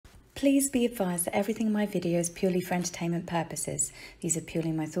Please be advised that everything in my video is purely for entertainment purposes. These are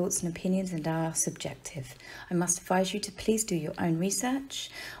purely my thoughts and opinions and are subjective. I must advise you to please do your own research.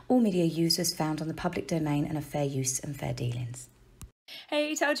 All media used is found on the public domain and are fair use and fair dealings.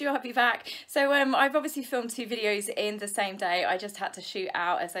 Hey, told you I'd be back. So I've obviously filmed 2 videos in the same day. I just had to shoot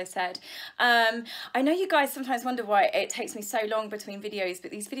out, as I said. I know you guys sometimes wonder why it takes me so long between videos,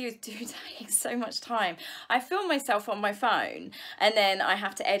 but these videos do take so much time. I film myself on my phone and then I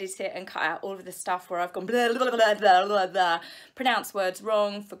have to edit it and cut out all of the stuff where I've gone blah, blah, blah, blah, blah, blah, pronounced words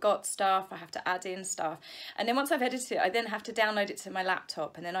wrong, forgot stuff, I have to add in stuff. And then once I've edited it, I then have to download it to my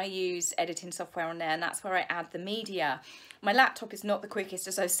laptop, and then I use editing software on there, and that's where I add the media. My laptop is not the quickest,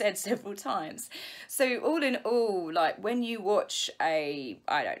 as I've said several times. So all in all, like when you watch a,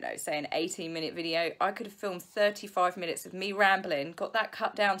 I don't know, say an 18-minute video, I could have filmed 35 minutes of me rambling, got that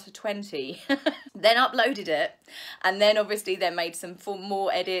cut down to 20, then uploaded it, and then obviously then made some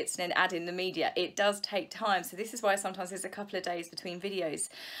more edits and then add in the media. It does take time. So this is why sometimes there's a couple of days between videos.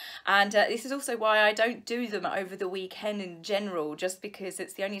 And this is also why I don't do them over the weekend in general, just because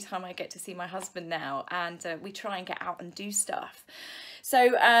it's the only time I get to see my husband now, and we try and get out and do stuff.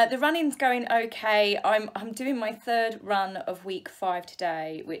 So the running's going okay. I'm doing my 3rd run of week 5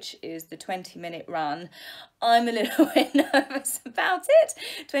 today, which is the 20-minute run. I'm a little bit nervous about it.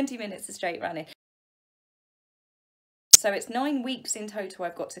 20 minutes of straight running. So it's 9 weeks in total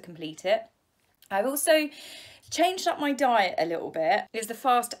I've got to complete it. I've also changed up my diet a little bit. It's the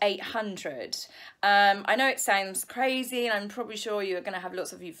Fast 800. I know it sounds crazy, and I'm probably sure you're going to have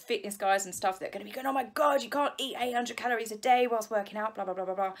lots of you fitness guys and stuff that are going to be going, oh my God, you can't eat 800 calories a day whilst working out, blah, blah, blah,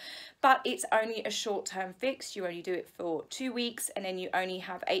 blah, blah. But it's only a short-term fix. You only do it for 2 weeks, and then you only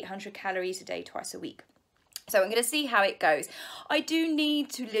have 800 calories a day twice a week. So I'm going to see how it goes. I do need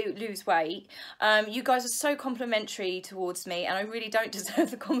to lose weight. You guys are so complimentary towards me, and I really don't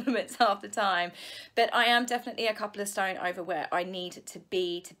deserve the compliments half the time. But I am definitely a couple of stone over where I need to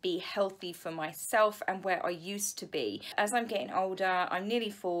be healthy for myself and where I used to be. As I'm getting older, I'm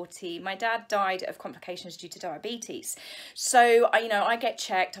nearly 40. My dad died of complications due to diabetes. So, I get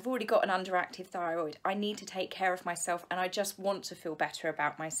checked. I've already got an underactive thyroid. I need to take care of myself, and I just want to feel better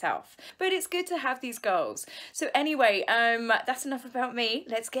about myself. But it's good to have these goals. So anyway, that's enough about me.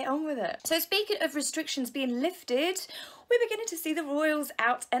 Let's get on with it. So speaking of restrictions being lifted, we're beginning to see the royals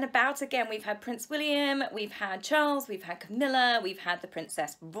out and about again. We've had Prince William, we've had Charles, we've had Camilla, we've had the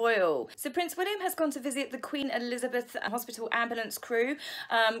Princess Royal. So Prince William has gone to visit the Queen Elizabeth Hospital ambulance crew,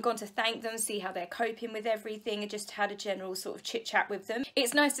 gone to thank them, see how they're coping with everything, and just had a general sort of chit chat with them.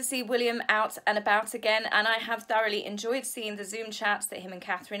 It's nice to see William out and about again, and I have thoroughly enjoyed seeing the Zoom chats that him and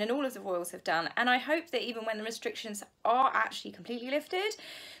Catherine and all of the royals have done. And I hope that even when the restrictions are actually completely lifted,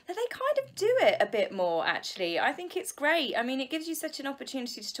 that they kind of do it a bit more, actually. I think it's great. I mean, it gives you such an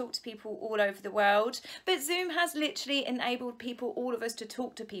opportunity to talk to people all over the world, but Zoom has literally enabled people, all of us, to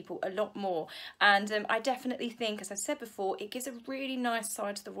talk to people a lot more. And I definitely think, as I've said before, it gives a really nice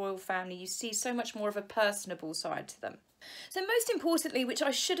side to the royal family. You see so much more of a personable side to them. So most importantly, which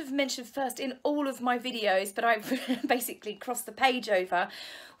I should have mentioned first in all of my videos, but I basically crossed the page over,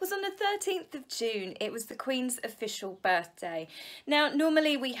 was on the 13th of June. It was the Queen's official birthday. Now,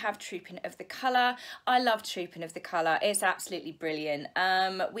 normally we have Trooping of the Colour. I love Trooping of the Colour. It's absolutely brilliant.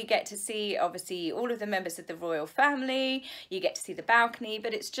 We get to see, obviously, all of the members of the royal family. You get to see the balcony,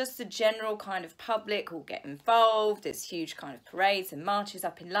 but it's just the general kind of public who get involved. There's huge kind of parades and marches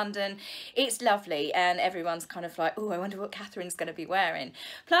up in London. It's lovely, and everyone's kind of like, oh, I wonder what Catherine's going to be wearing.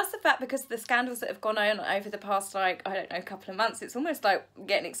 Plus the fact, because of the scandals that have gone on over the past, like, I don't know, couple of months, it's almost like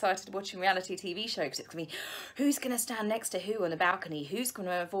getting excited watching reality TV show, because it's going to be who's going to stand next to who on the balcony, who's going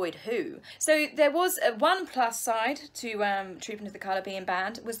to avoid who. So there was one plus side to Trooping of the Colour being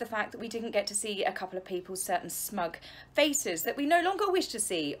banned, was the fact that we didn't get to see a couple of people's certain smug faces that we no longer wish to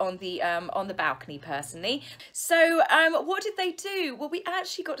see on the balcony, personally. So what did they do? Well, we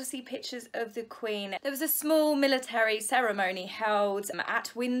actually got to see pictures of the Queen. There was a small military ceremony held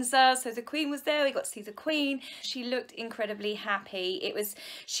at Windsor, so the Queen was there. We got to see the Queen. She looked incredibly happy.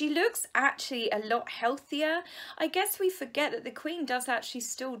 She looks actually a lot healthier. I guess we forget that the Queen does actually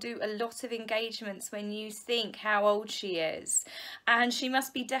still do a lot of engagements when you think how old she is, and she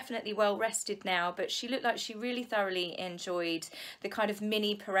must be definitely well rested now, but she looked like she really thoroughly enjoyed the kind of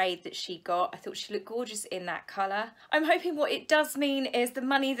mini parade that she got. I thought she looked gorgeous in that colour. I'm hoping what it does mean is the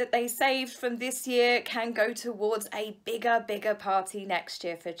money that they saved from this year can go towards a a bigger party next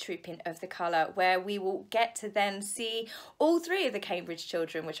year for Trooping of the Colour, where we will get to then see all three of the Cambridge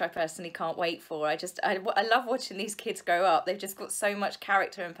children, which I personally can't wait for. I love watching these kids grow up. They've just got so much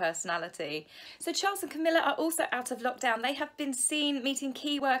character and personality. So Charles and Camilla are also out of lockdown. They have been seen meeting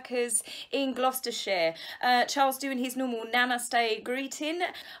key workers in Gloucestershire. Charles doing his normal namaste greeting.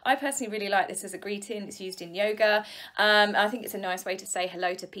 I personally really like this as a greeting. It's used in yoga. I think it's a nice way to say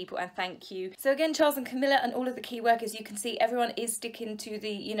hello to people and thank you. So again, Charles and Camilla and all of the key workers, you can see everyone is sticking to the,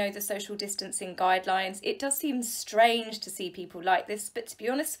 you know, the social distancing guidelines. It does seem strange to see people like this, but to be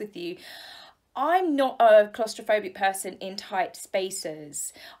honest with you, I'm not a claustrophobic person in tight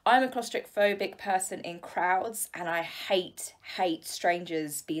spaces. I'm a claustrophobic person in crowds, and I hate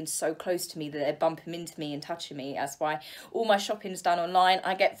strangers being so close to me that they're bumping into me and touching me. That's why all my shopping's done online.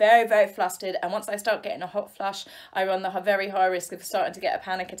 I get very flustered, and once I start getting a hot flush, I run the very high risk of starting to get a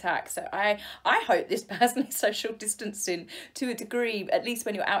panic attack. So I hope this personally social distancing to a degree, at least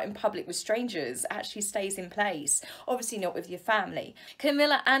when you're out in public with strangers, actually stays in place. Obviously not with your family.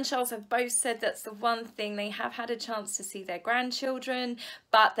 Camilla and Charles have both said that's the one thing. They have had a chance to see their grandchildren,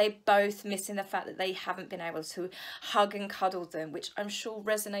 but they both missing the fact that they haven't been able to hug and cuddle them, which I'm sure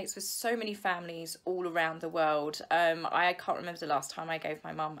resonates with so many families all around the world. I can't remember the last time I gave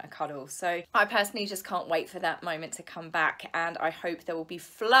my mum a cuddle, so I personally just can't wait for that moment to come back, and I hope there will be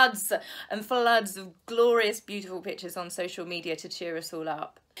floods and floods of glorious, beautiful pictures on social media to cheer us all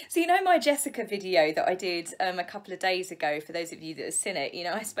up. So you know my Jessica video that I did a couple of days ago, for those of you that have seen it, you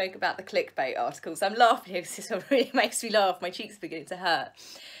know I spoke about the clickbait articles. I'm laughing here because this really makes me laugh, my cheeks are beginning to hurt.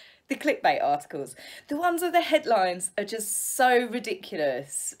 The clickbait articles, the ones with the headlines are just so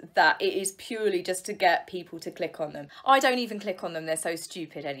ridiculous that it is purely just to get people to click on them. I don't even click on them, they're so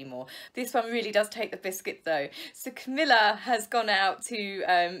stupid anymore. This one really does take the biscuit though. So Camilla has gone out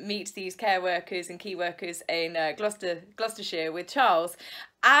to meet these care workers and key workers in Gloucestershire with Charles,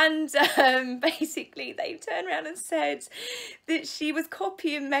 and basically they turned around and said that she was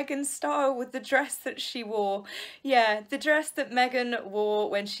copying Meghan's style with the dress that she wore. Yeah, the dress that Meghan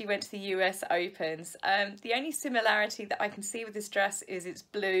wore when she went to the US Opens. The only similarity that I can see with this dress is it's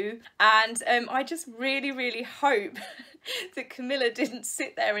blue, and I just really hope that Camilla didn't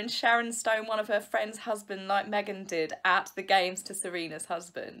sit there and Sharon Stone one of her friend's husband like Meghan did at the games to Serena's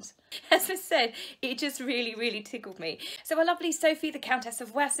husband. As I said, it just really tickled me. So our lovely Sophie, the Countess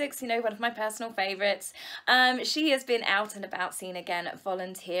of Wessex, you know, one of my personal favourites, she has been out and about seen again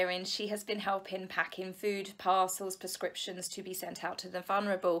volunteering. She has been helping packing food, parcels, prescriptions to be sent out to the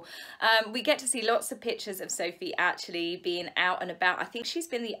vulnerable. We get to see lots of pictures of Sophie actually being out and about. I think she's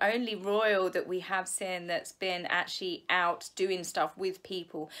been the only royal that we have seen that's been actually out doing stuff with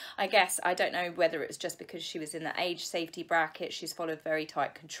people. I guess, I don't know whether it's just because she was in the age safety bracket, she's followed very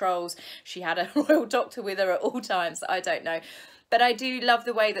tight controls, she had a royal doctor with her at all times, I don't know. But I do love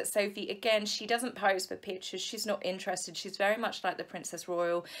the way that Sophie, again, she doesn't pose for pictures. She's not interested. She's very much like the Princess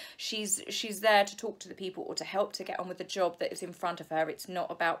Royal. She's there to talk to the people or to help to get on with the job that is in front of her. It's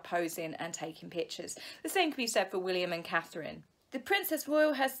not about posing and taking pictures. The same can be said for William and Catherine. The Princess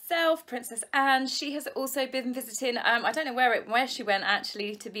Royal herself, Princess Anne, she has also been visiting, I don't know where she went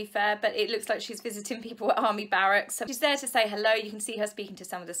actually, to be fair, but it looks like she's visiting people at army barracks. So she's there to say hello. You can see her speaking to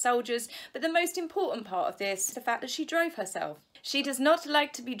some of the soldiers, but the most important part of this is the fact that she drove herself. She does not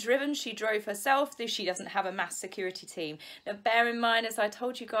like to be driven. She drove herself, though she doesn't have a mass security team. Now bear in mind, as I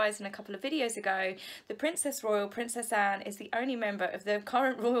told you guys in a couple of videos ago, the Princess Royal, Princess Anne, is the only member of the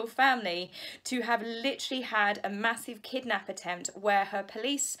current royal family to have literally had a massive kidnap attempt where her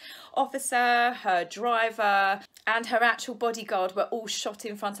police officer, her driver and her actual bodyguard were all shot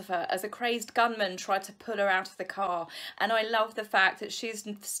in front of her as a crazed gunman tried to pull her out of the car. And I love the fact that she's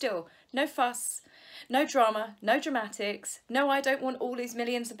still no fuss, no drama, no dramatics, no I don't want all these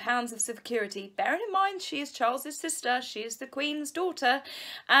millions of pounds of security. Bearing in mind she is Charles's sister, she is the Queen's daughter,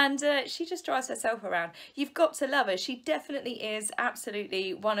 and she just drives herself around. You've got to love her. She definitely is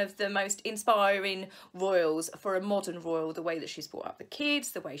absolutely one of the most inspiring royals for a modern royal, the way that she's brought up the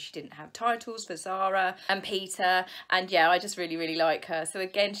kids, the way she didn't have titles for Zara and Peter, and yeah, I just really like her. So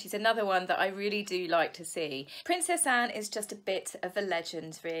again, she's another one that I really do like to see. Princess Anne is just a bit of a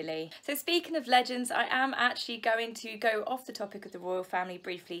legend, really. So speaking of legends, I am actually going to go off the topic of the royal family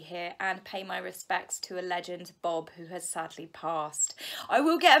briefly here and pay my respects to a legend, Bob, who has sadly passed. I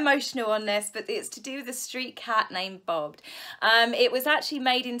will get emotional on this, but it's to do with a street cat named Bob. It was actually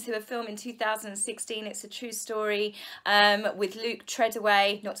made into a film in 2016. It's a true story with Luke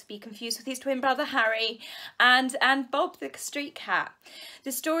Treadaway, not to be confused with his twin brother Harry, and Bob the street cat.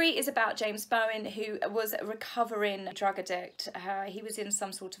 The story is about James Bowen, who was a recovering drug addict. He was in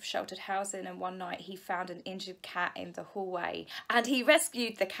some sort of sheltered housing, and one night night he found an injured cat in the hallway, and he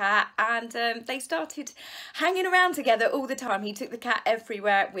rescued the cat, and they started hanging around together all the time. He took the cat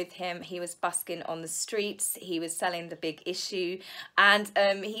everywhere with him. He was busking on the streets, he was selling the Big Issue, and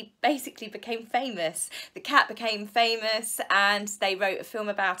he basically became famous. The cat became famous, and they wrote a film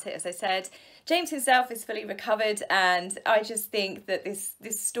about it, as I said. James himself is fully recovered, and I just think that this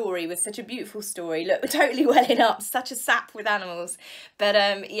story was such a beautiful story. Look, we're totally welling up, such a sap with animals.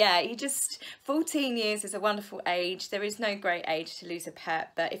 But yeah, 14 years is a wonderful age. There is no great age to lose a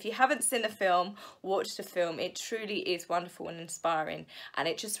pet, but if you haven't seen the film, watch the film. It truly is wonderful and inspiring, and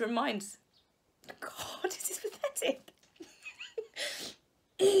it just reminds... God, this is pathetic.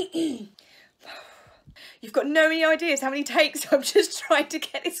 You've got no ideas how many takes I'm just trying to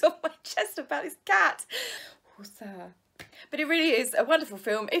get this off my chest about this cat. But it really is a wonderful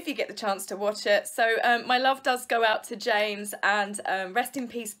film if you get the chance to watch it. So my love does go out to James, and rest in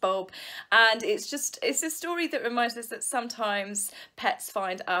peace, Bob. And it's a story that reminds us that sometimes pets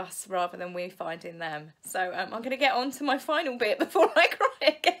find us rather than we finding them. So I'm going to get on to my final bit before I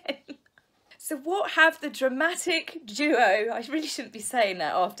cry again. So what have the dramatic duo, I really shouldn't be saying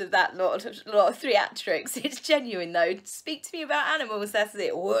that after that lot of theatrics, it's genuine though, speak to me about animals, that's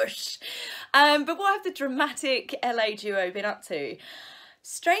it, whoosh. But what have the dramatic LA duo been up to?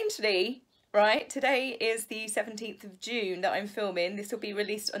 Strangely, right, today is the 17th of June that I'm filming, this will be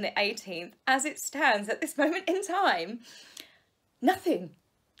released on the 18th. As it stands at this moment in time, nothing.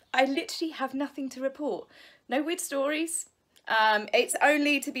 I literally have nothing to report. No weird stories. It's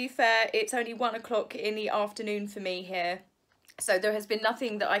only, to be fair, it's only 1 o'clock in the afternoon for me here. So there has been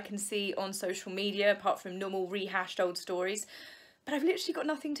nothing that I can see on social media apart from normal rehashed old stories. But I've literally got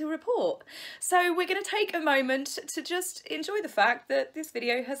nothing to report. So we're going to take a moment to just enjoy the fact that this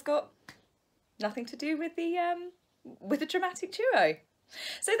video has got nothing to do with the dramatic duo.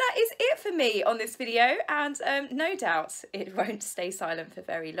 So that is it for me on this video, and no doubt it won't stay silent for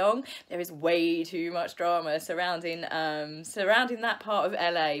very long. There is way too much drama surrounding that part of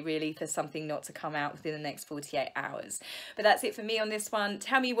LA, really, for something not to come out within the next 48 hours. But that's it for me on this one.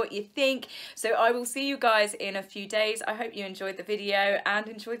 Tell me what you think. So I will see you guys in a few days. I hope you enjoyed the video and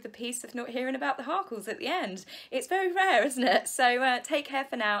enjoyed the piece of not hearing about the Harkles at the end. It's very rare, isn't it? So take care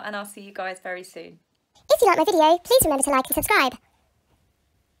for now, and I'll see you guys very soon. If you like my video, please remember to like and subscribe.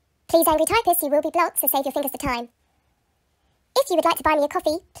 Please, angry typists, you will be blocked, so save your fingers the time. If you would like to buy me a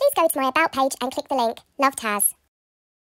coffee, please go to my About page and click the link. Love, Taz.